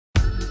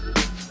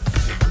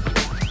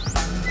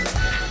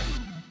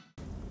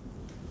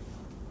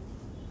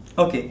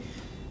Okay,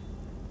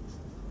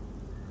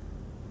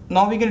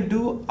 now we're going to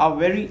do a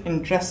very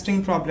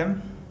interesting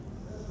problem.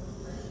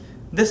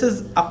 This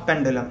is a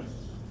pendulum.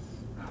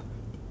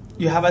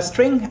 You have a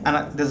string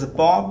and there's a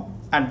bob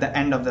at the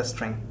end of the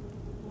string.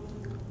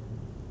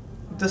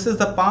 This is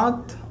the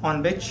path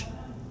on which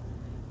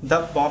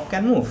the bob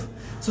can move.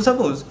 So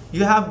suppose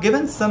you have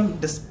given some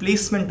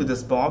displacement to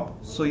this bob,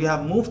 so you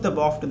have moved the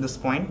bob to this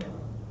point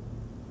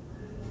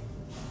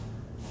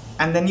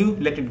and then you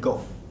let it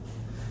go.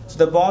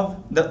 So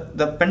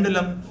the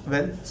pendulum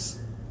will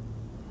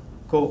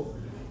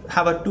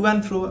have a to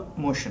and fro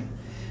motion.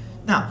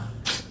 Now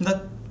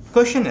the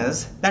question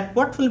is that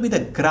what will be the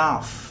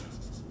graph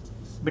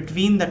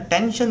between the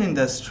tension in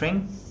the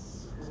string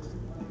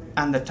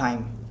and the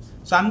time.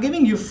 So I'm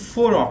giving you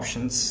 4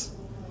 options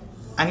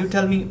and you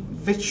tell me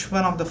which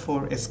one of the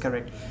 4 is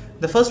correct.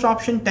 The first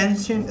option,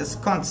 tension is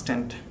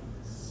constant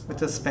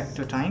with respect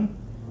to time.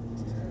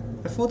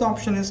 The fourth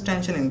option is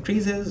tension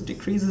increases,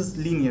 decreases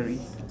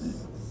linearly.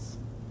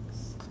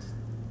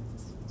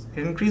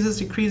 It increases,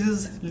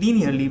 decreases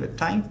linearly with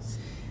time.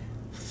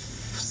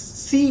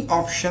 C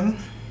option,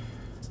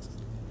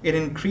 it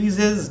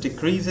increases,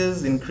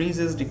 decreases,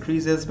 increases,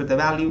 decreases, but the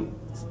value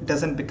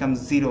doesn't become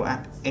 0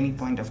 at any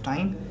point of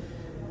time.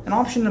 And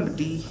option number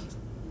D,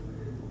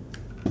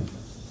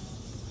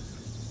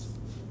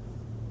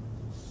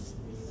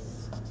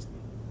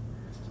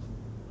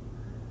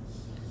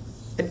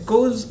 it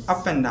goes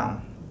up and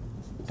down.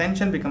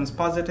 Tension becomes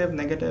positive,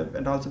 negative,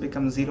 it also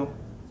becomes 0,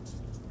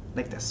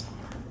 like this.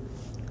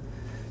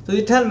 So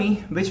you tell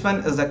me which one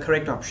is the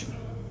correct option.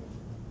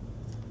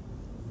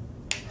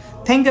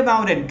 Think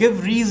about it,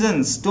 give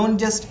reasons, don't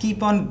just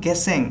keep on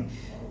guessing.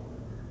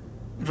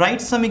 Write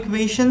some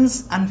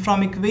equations, and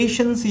from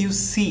equations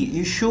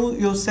you show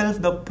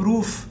yourself the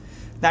proof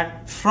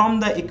that from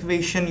the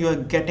equation you are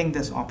getting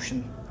this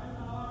option.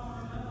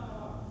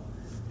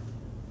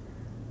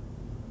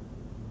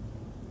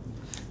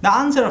 The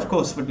answer of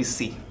course would be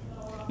C.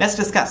 Let's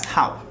discuss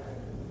how.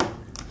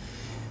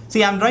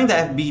 See, I'm drawing the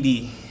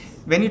FBD.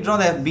 When you draw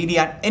the FBD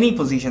at any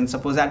position,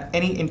 suppose at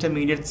any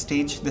intermediate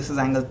stage, this is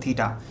angle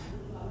theta.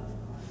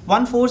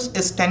 One force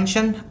is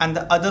tension and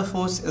the other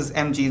force is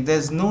mg. There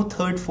is no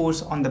third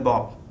force on the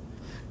bob.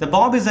 The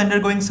bob is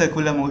undergoing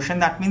circular motion.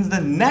 That means the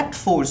net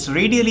force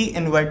radially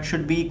inward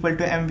should be equal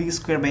to mv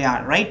square by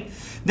r, right?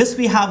 This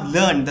we have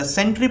learned. The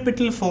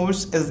centripetal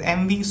force is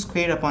mv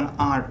square upon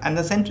r and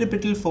the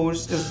centripetal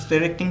force is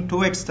directing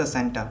towards the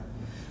center.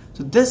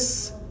 So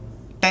this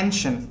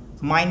tension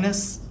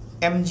minus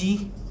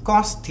mg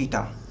cos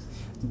theta.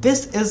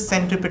 This is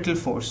centripetal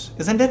force,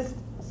 isn't it?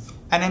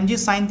 And mg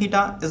sin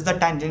theta is the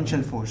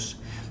tangential force.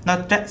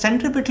 Now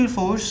centripetal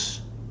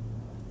force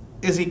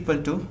is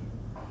equal to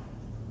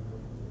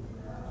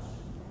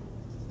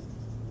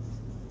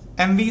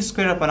mv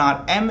square upon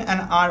r. M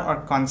and r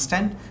are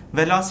constant.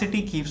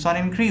 Velocity keeps on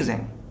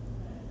increasing,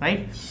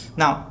 right?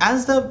 Now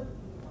as the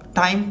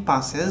time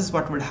passes,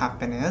 what would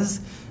happen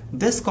is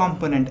this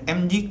component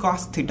mg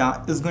cos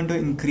theta is going to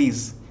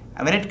increase.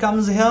 And when it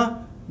comes here,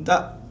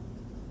 the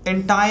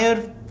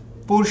entire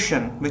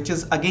portion which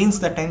is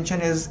against the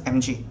tension is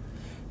mg.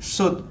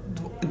 So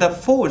the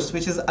force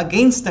which is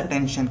against the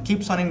tension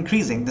keeps on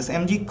increasing. This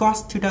mg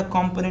cos theta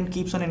component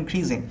keeps on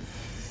increasing.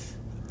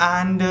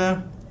 And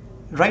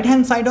right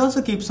hand side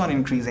also keeps on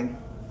increasing.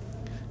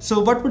 So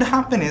what would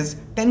happen is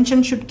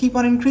tension should keep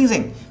on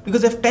increasing,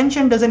 because if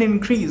tension doesn't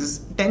increase,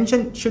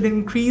 tension should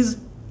increase,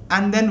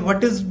 and then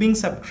what is being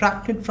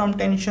subtracted from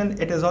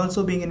tension, it is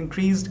also being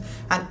increased,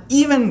 and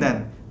even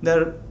then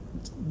the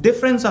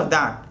difference of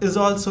that is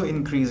also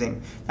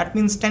increasing. That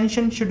means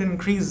tension should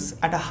increase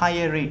at a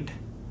higher rate.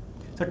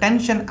 So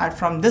tension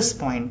from this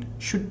point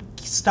should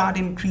start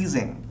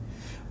increasing.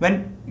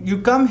 When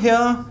you come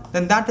here,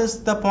 then that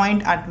is the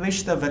point at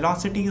which the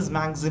velocity is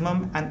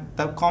maximum and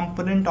the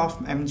component of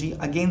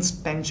mg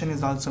against tension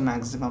is also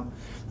maximum.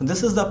 So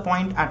this is the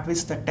point at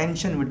which the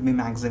tension would be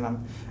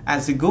maximum.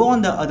 As you go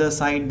on the other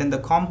side, then the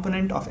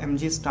component of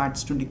mg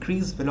starts to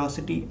decrease,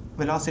 velocity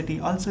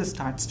also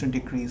starts to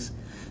decrease.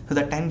 So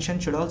the tension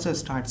should also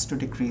starts to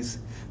decrease.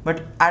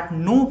 But at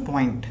no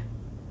point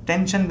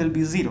tension will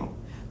be 0,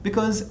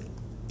 because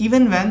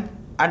even when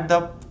at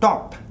the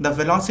top the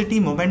velocity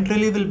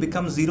momentarily will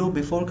become 0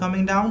 before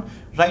coming down,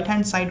 right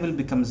hand side will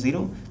become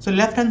 0. So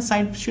left hand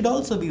side should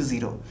also be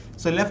 0.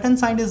 So left hand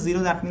side is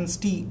 0, that means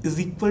t is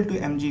equal to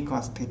mg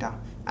cos theta,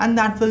 and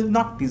that will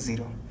not be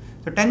 0.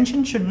 So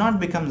tension should not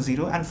become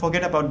 0, and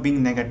forget about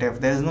being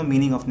negative. There is no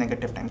meaning of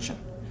negative tension.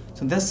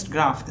 So this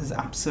graph is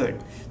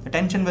absurd. The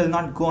tension will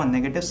not go on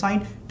negative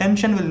side.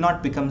 Tension will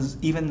not become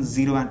even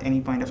 0 at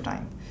any point of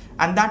time.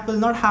 And that will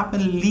not happen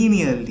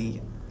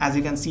linearly, as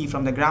you can see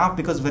from the graph,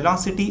 because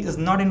velocity is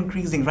not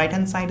increasing. Right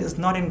hand side is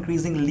not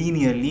increasing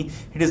linearly.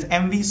 It is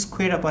mv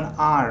square upon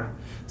r.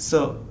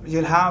 So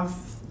you'll have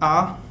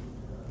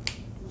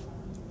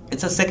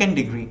it's a second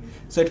degree.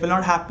 So it will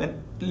not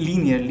happen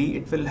linearly.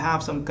 It will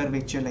have some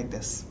curvature like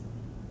this.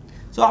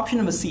 So option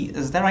number C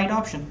is the right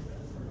option.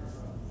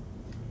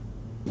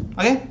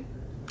 Okay.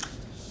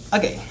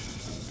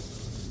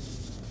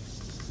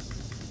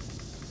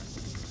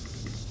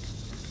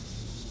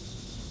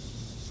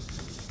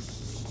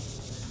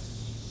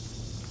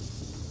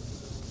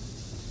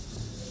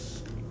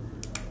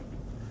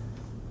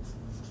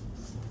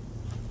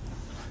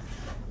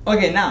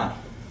 Okay, now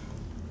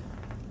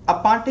a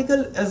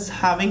particle is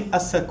having a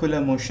circular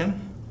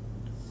motion.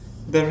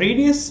 The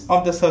radius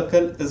of the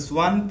circle is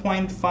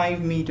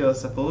 1.5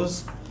 meters,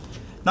 suppose.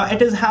 Now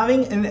it is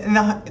having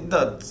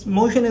the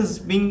motion is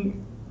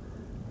being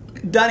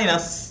done in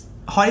a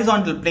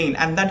horizontal plane,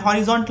 and that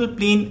horizontal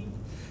plane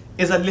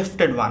is a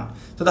lifted one.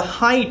 So the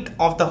height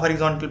of the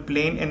horizontal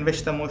plane in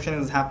which the motion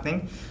is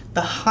happening,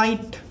 the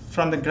height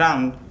from the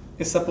ground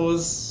is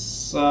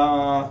suppose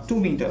 2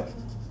 meters.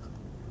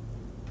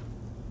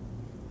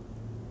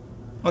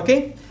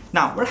 Okay,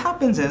 now what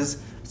happens is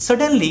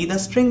suddenly the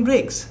string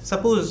breaks.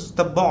 Suppose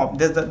the bob,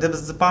 there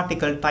was a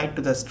particle tied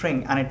to the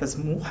string and it was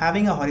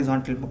having a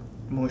horizontal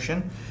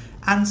motion,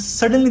 and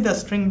suddenly the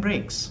string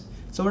breaks.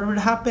 So what would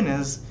happen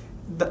is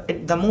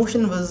the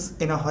motion was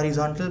in a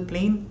horizontal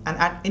plane, and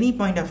at any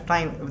point of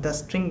time if the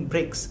string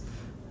breaks,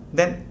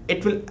 then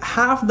it will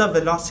have the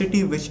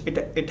velocity which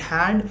it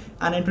had,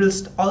 and it will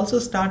also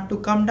start to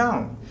come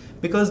down.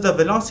 Because the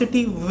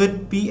velocity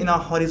would be in a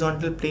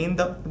horizontal plane,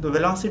 the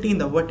velocity in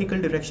the vertical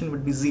direction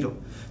would be 0.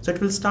 So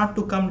it will start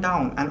to come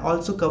down and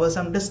also cover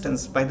some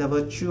distance by the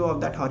virtue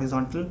of that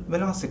horizontal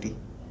velocity.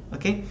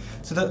 Okay,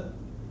 so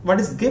what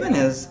is given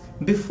is,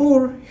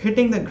 before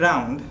hitting the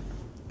ground,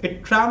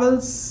 it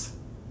travels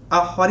a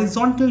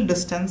horizontal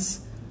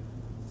distance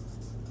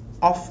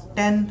of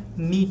 10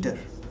 meters.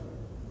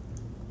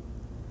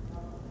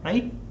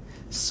 Right?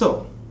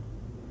 So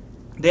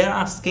they are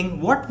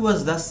asking what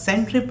was the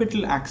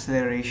centripetal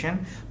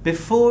acceleration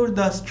before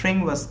the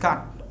string was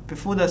cut,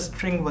 before the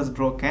string was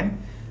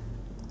broken,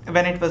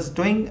 when it was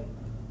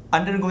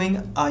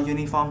undergoing a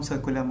uniform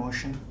circular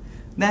motion.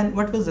 Then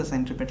what was the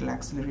centripetal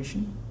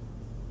acceleration?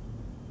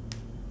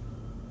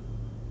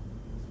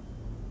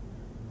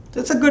 So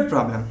it's a good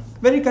problem,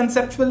 very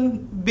conceptual,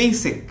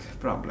 basic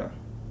problem.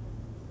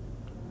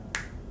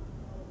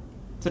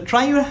 So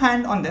try your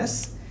hand on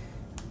this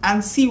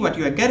and see what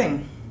you are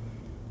getting.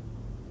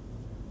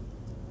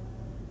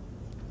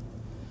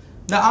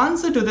 The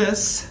answer to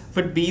this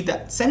would be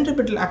that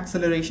centripetal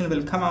acceleration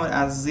will come out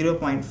as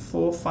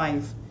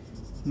 0.45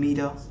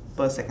 meter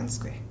per second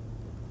square.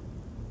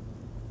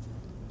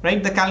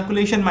 Right? The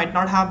calculation might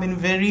not have been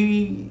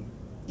very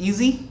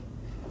easy,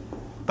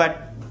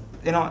 but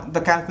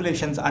the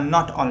calculations are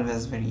not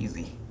always very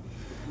easy.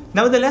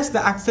 Nevertheless, the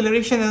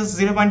acceleration is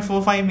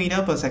 0.45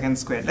 meter per second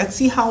square. Let's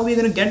see how we're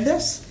going to get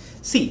this.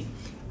 See,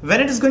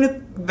 when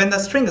the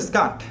string is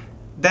cut,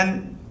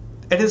 then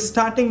it is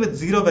starting with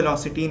 0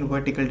 velocity in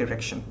vertical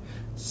direction.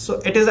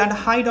 So it is at a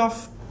height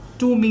of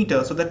 2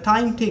 meters. So the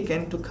time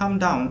taken to come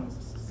down,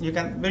 you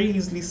can very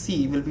easily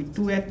see, will be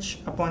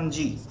 2h upon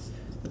g.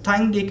 The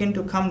time taken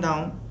to come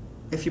down,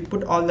 if you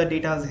put all the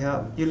data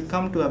here, you'll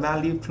come to a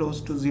value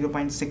close to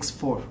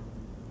 0.64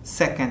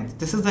 seconds.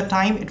 This is the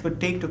time it would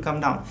take to come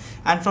down.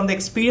 And from the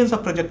experience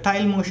of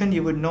projectile motion,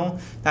 you would know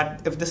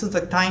that if this is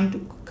the time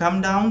to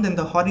come down, then in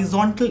the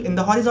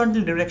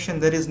horizontal direction,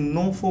 there is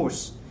no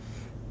force.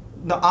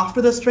 Now after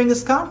the string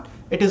is cut,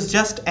 it is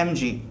just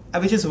mg,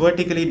 which is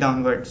vertically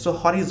downward. So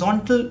in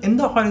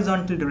the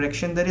horizontal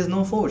direction, there is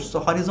no force. So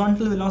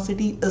horizontal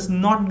velocity is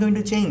not going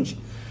to change.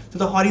 So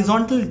the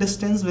horizontal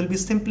distance will be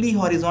simply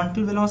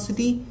horizontal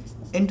velocity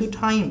into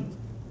time,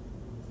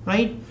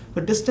 right? The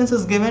distance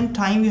is given,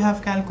 time you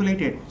have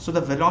calculated. So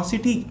the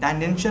velocity,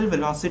 tangential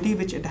velocity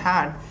which it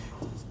had,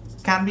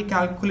 can be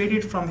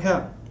calculated from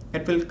here.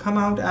 It will come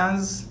out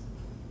as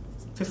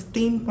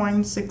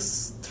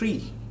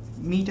 15.63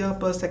 meter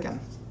per second.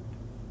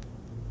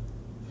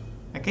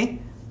 Okay,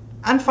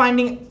 and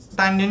finding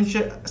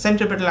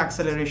centripetal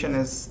acceleration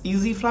is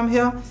easy from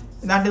here.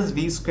 That is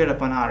v squared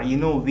upon r.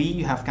 V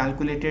you have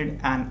calculated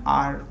and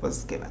r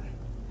was given.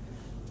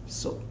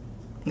 So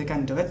you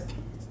can do it.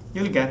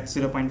 You'll get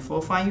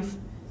 0.45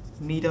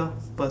 meter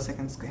per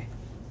second square.